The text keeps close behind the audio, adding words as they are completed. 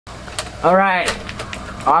Alright.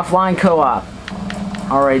 Offline co-op.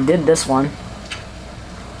 Already did this one.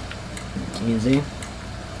 Easy.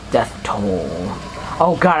 Death Toll.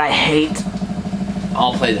 Oh god, I hate...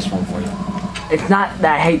 I'll play this one for you. It's not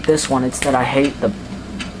that I hate this one, it's that I hate the...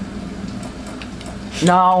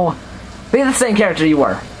 No! Be the same character you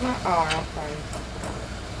were. Oh, fine.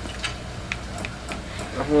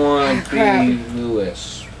 I want to be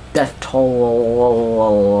Lewis. Death Toll.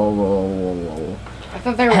 I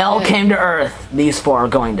thought they were Hell dead. came to Earth. These four are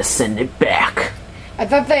going to send it back. I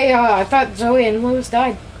thought Zoe and Lewis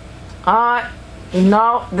died.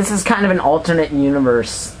 No. This is kind of an alternate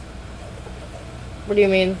universe. What do you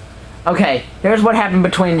mean? Okay, here's what happened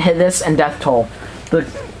between this and Death Toll. The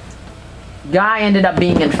guy ended up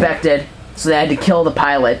being infected, so they had to kill the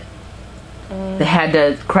pilot. They had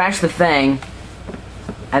to crash the thing,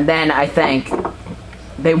 and then I think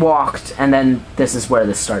they walked, and then this is where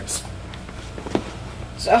this starts.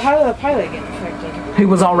 So how did the pilot get infected? He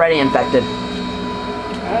was already infected.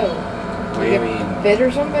 Oh. What do you mean? Bit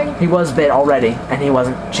or something? He was bit already, and he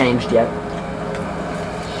wasn't changed yet.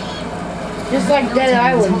 Just like Dead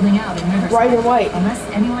Island. Holding out in Riverside. White and white. Unless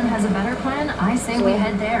anyone has a better plan, I say we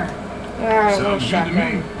head there. Ah, no Sounds good to me.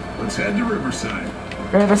 shotgun. Let's head to Riverside.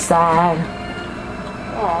 Riverside.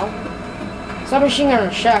 Aw. Submachine gun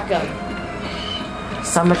or shotgun?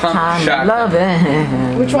 Summertime Shotgun.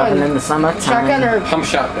 loving. Which one? Loving in the summertime. Shotgun or... Pump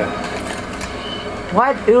shotgun.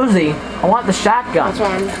 What? Uzi. I want the shotgun. That's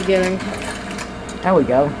what I'm getting. There we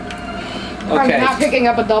go. Okay. I'm not picking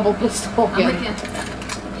up a double pistol I'm with again. you.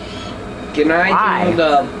 Can I Why? do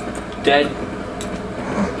the dead...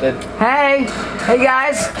 Hey! Hey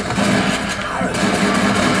guys!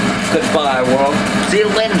 Goodbye, world. See you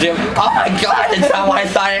later, Jim. Oh my god, it's how I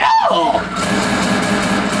thought. Oh!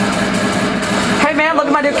 Hey man, look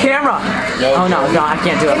at my new camera! Oh no, no, I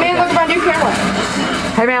can't do it Hey like man, look at that. my new camera.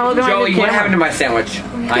 Hey man, look at my Joey, new camera. what happened to my sandwich?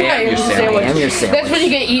 I Yeah, am your you're the sandwich. I am your sandwich. That's when you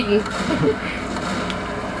get eaten.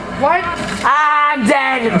 What? Ah, I'm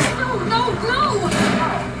dead!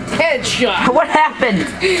 Headshot. What happened?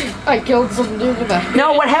 I killed some dude with a...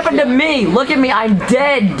 No, what happened to me? Look at me, I'm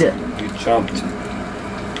dead! You jumped.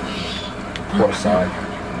 Poor side.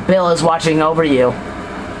 Bill is watching over you.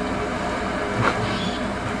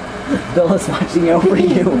 Bill is watching over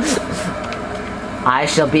you. I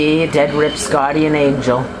shall be dead Rip's guardian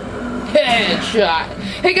angel. Headshot.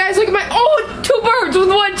 Hey guys, look at my... Oh, 2 birds with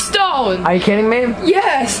 1 stone. Are you kidding me?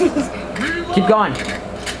 Yes. Keep going.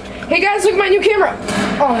 Hey guys, look at my new camera.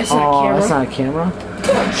 Oh, it's not a Oh, camera. that's not a camera.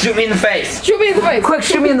 Shoot me in the face. Shoot me in the face. Quick,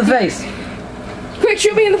 shoot me in the face. Quick,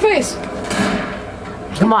 shoot me in the face.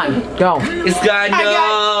 Come on, go. It's got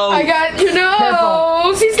no. I got your nose.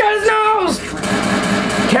 Careful. He's got his nose.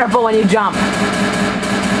 Careful when you jump.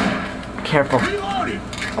 Careful.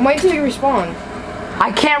 I'm waiting till you respawn.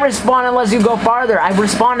 I can't respawn unless you go farther. I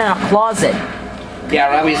respawn in a closet. Yeah,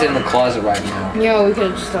 Robbie's in the closet right now. Yo, we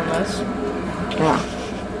could have just done this. Yeah.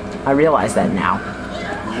 I realize that now.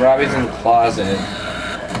 Robbie's in the closet.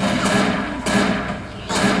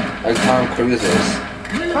 Like Tom Cruise is.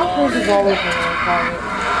 Tom Cruise is always in the closet.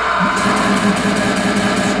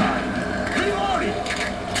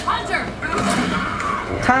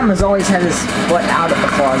 Tom has always had his foot out of the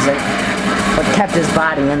closet, but kept his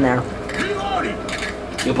body in there.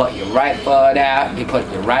 You put your right foot out, you put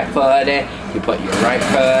your right foot in, you put your right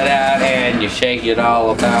foot out, and you shake it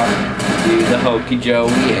all about. Do the hokey Joey,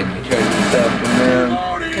 and you turn yourself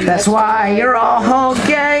around. That's why you're all whole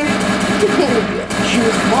gay.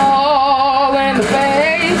 Shoot ball in the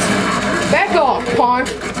face. Back off, punk.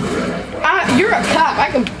 You're a cop. I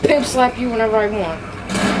can pimp slap you whenever I want.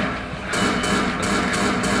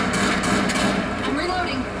 I'm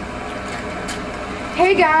reloading.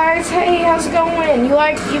 Hey guys, hey, how's it going? You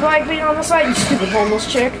like being on the side, you stupid homeless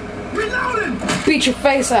chick? Reloading! Beat your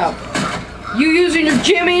face out. You using your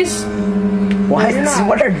jimmies? What? You're not.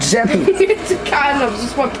 What are jimmies? It's condoms.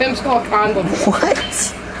 That's what pimps call condoms. What?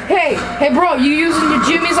 Hey, bro, you using your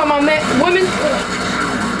jimmies on my women?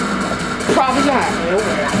 Probably not.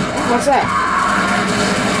 What's that?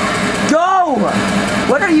 Go!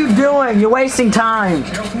 What are you doing? You're wasting time.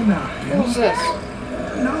 Careful now. What's this?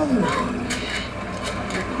 No.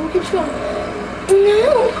 Who keeps going?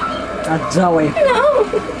 No, That's Zoe. no.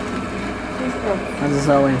 That's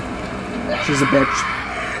Zoe. She's a bitch.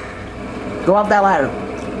 Go up that ladder.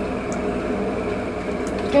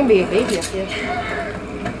 It's gonna be a baby up here.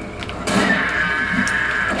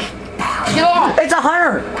 Get off! It's a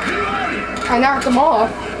hunter. I knocked him off.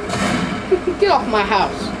 Get off my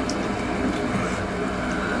house.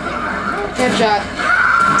 Headshot.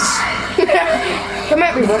 Come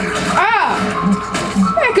at me, bro. Ah!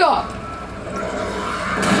 Back up!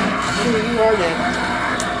 You are dead.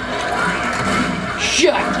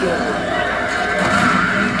 Shotgun.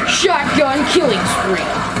 Shotgun killing spree.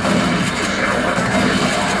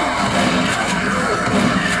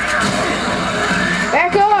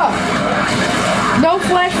 Back up! No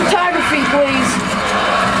flash photography, please.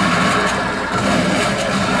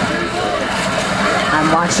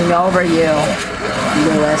 I'm watching over you,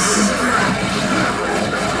 Lewis.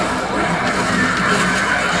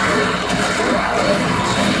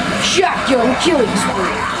 Shotgun killing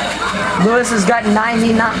spree. Lewis has got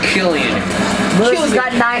 99. Killian. Lewis has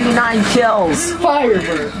got 99 kills.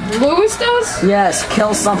 Firebird. Lewis does? Yes,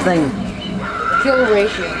 kill something. Kill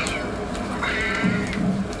ratio.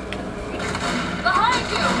 Behind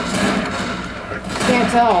you!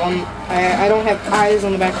 Can't tell. I don't have eyes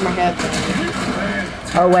on the back of my head.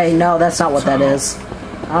 Oh wait, no, that's not what that is.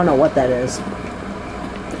 I don't know what that is.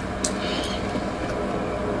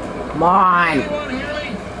 Come on!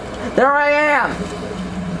 There I am!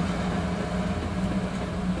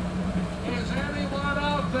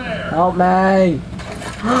 Help me!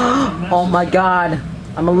 Oh my god!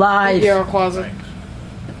 I'm alive! Hero closet.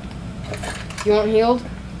 You want healed?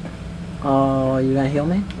 Oh, you gonna heal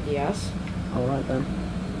me? Yes. Alright then.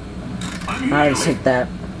 I'm I'll just take that.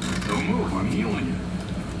 Don't move, I'm healing you.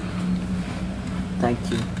 Thank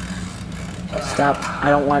you. Stop. I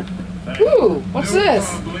don't want... Ooh, what's this?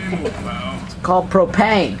 Unbelievable, pal. It's called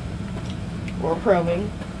propane. We're probing.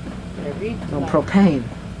 Whatever you No, like. propane.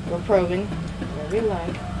 We're probing. Whatever you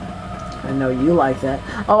like. I know you like that.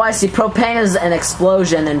 Oh, I see. Propane is an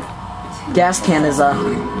explosion and gas can is a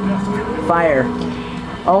fire.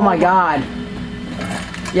 Oh my god.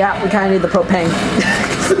 Yeah, we kind of need the propane.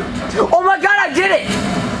 Oh my god, I did it!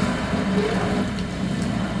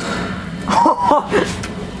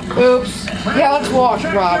 Oops. Yeah, let's wash,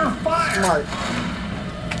 Rob. Smart.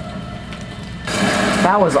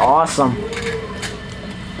 That was awesome.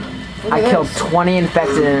 Look I at killed this. 20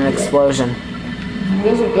 infected in an explosion.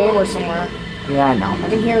 There's a boomer somewhere. Yeah, I know. I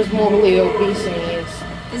can hear his morbidly obese than he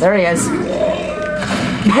is. There he is.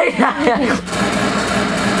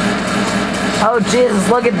 Oh Jesus!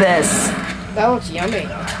 Look at this. That looks yummy.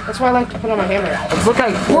 That's why I like to put on my hammer. It looks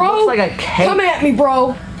like Bro, a cake. come at me,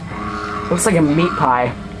 bro. Looks like a meat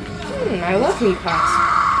pie. I love meat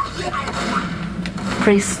pies.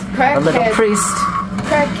 Priest, a Crackhead. little priest.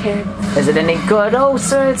 Crackhead. Is it any good? Oh,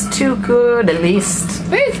 sir, it's too good. At least.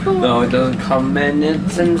 Baseball. No, it doesn't come in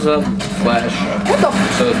tins of flesh. What the?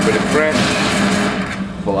 So it's pretty fresh.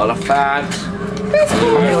 A lot of fat.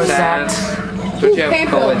 Baseball. What was that? But you have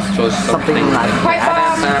Paper. poets chose something like Pipe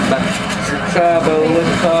that. But the trouble with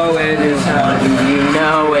poet is how do you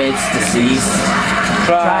No, it's deceased.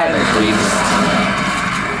 try the priest?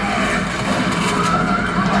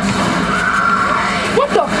 What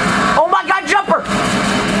the? Oh my God, jumper,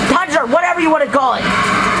 Tudger, whatever you want to call it.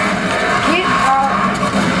 Get out.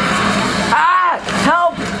 Ah,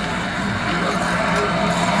 help!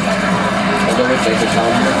 I don't know if they can tell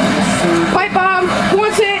me. Pipe bomb. Who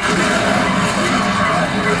wants it?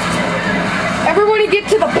 Everybody get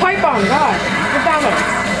to the pipe bomb. God. Get down there.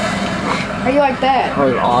 How you like that? That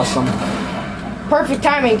was awesome. Perfect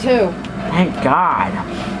timing, too. Thank God.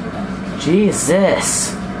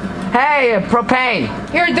 Jesus. Hey, propane.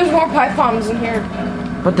 Here, there's more pipe bombs in here.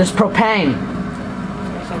 But there's propane.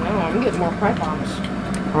 Yes, I know. I'm getting more pipe bombs.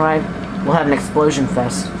 Alright, we'll have an explosion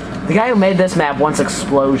fest. The guy who made this map wants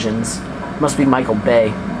explosions. Must be Michael Bay.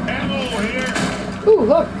 Ammo here. Ooh,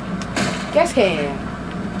 look. Gas can.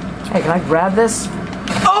 Hey, can I grab this?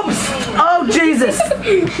 Oops! Oh, Jesus!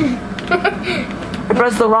 I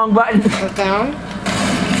pressed the wrong button. Put down.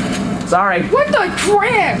 Sorry. What the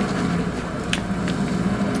crap?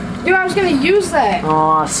 Dude, I was gonna use that.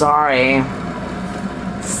 Oh, sorry.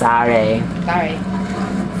 Sorry. Sorry.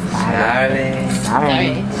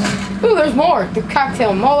 Sorry. Ooh, there's more. The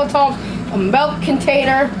cocktail Molotov, a milk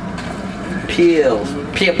container. Peels.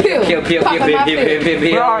 Peel, peel, peel, peel, Pop peel, in my peel, food. peel, peel,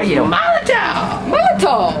 peel. Where are you? Molotov!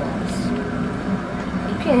 Molotovs!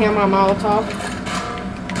 You can't hear my Molotov.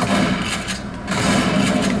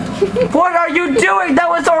 What are you doing? That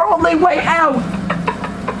was our only way out.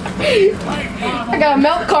 I got a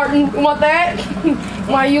milk carton. You want that?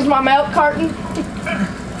 Want to use my milk carton?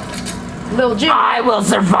 Little Jim. I will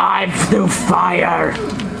survive through fire.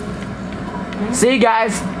 See you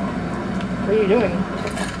guys. What are you doing?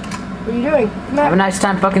 What are you doing? Come Have a on. nice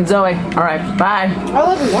time fucking Zoe. Alright, bye. I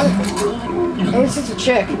love you, wonderful. Hey, it's just a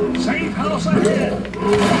chick. Safe house ahead.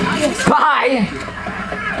 Bye!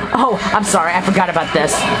 Oh, I'm sorry, I forgot about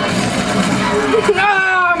this. No,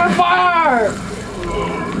 I'm on fire!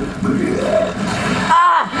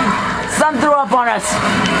 Ah! Sun threw up on us.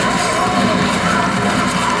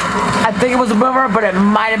 I think it was a boomer, but it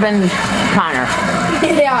might have been Connor.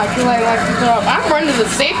 Yeah, because I like to talk. I'm running to the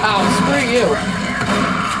safe house. Screw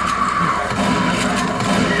you.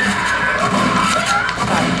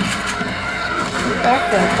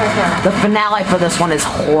 Back there. The finale for this one is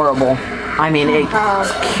horrible. I mean,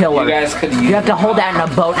 it's killer. You guys could use You have to hold that in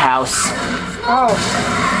a boathouse,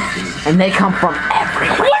 Oh. and they come from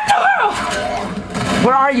everywhere. What the hell?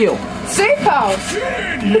 Where are you? Safe house.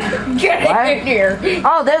 Get What? in here.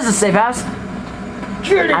 Oh, there's a safe house.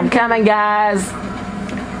 Get in. I'm coming, guys.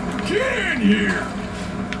 Get in here.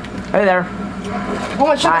 Hey there. Hold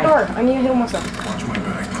on, shut Hi. the door. I need to heal myself. Watch my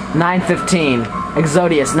back. 9:15.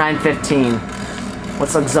 Exodius 9:15.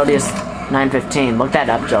 What's Exodius 9:15? Look that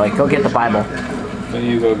up, Joey. Go get the Bible. So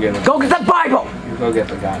you go get it. Go get the Bible! You go get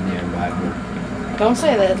the goddamn Bible. Don't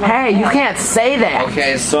say that. Hey, you can't say that.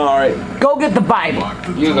 Okay, sorry. Go get the Bible.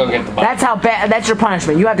 You go get the Bible. That's how bad. That's your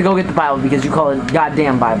punishment. You have to go get the Bible because you call it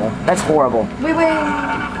goddamn Bible. That's horrible. Wait.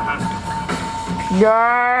 Yay!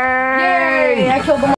 Yay! I killed them.